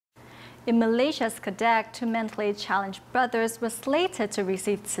In Malaysia's Kedah, 2 mentally challenged brothers were slated to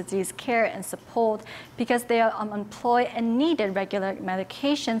receive Tzu Chi's care and support because they are unemployed and needed regular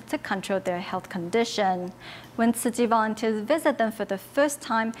medications to control their health condition. When Tzu Chi volunteers visited them for the first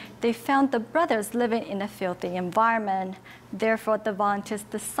time, they found the brothers living in a filthy environment. Therefore, the volunteers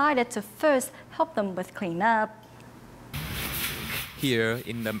decided to first help them with cleanup. Here,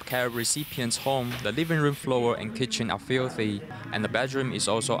 in the care recipient's home, the living room floor and kitchen are filthy, and the bedroom is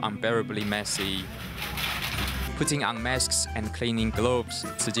also unbearably messy. Putting on masks and cleaning gloves,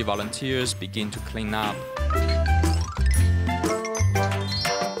 Tzu Chi volunteers begin to clean up.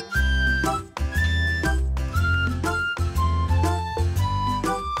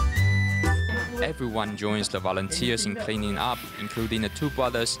 Everyone joins the volunteers in cleaning up, including the 2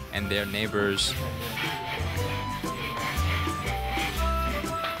 brothers and their neighbors.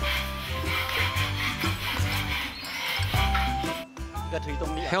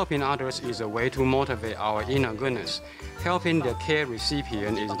 Helping others is a way to motivate our inner goodness. Helping the care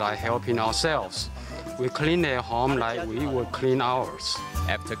recipient is like helping ourselves. We clean their home like we would clean ours.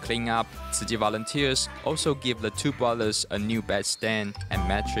 After cleaning up, Tzu Chi volunteers also give the 2 brothers a new bed stand and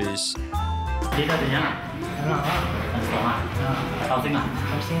mattress.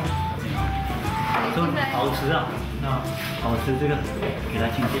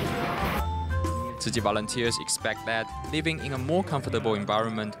 Tzu Chi volunteers expect that living in a more comfortable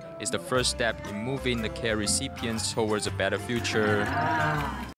environment is the first step in moving the care recipients towards a better future.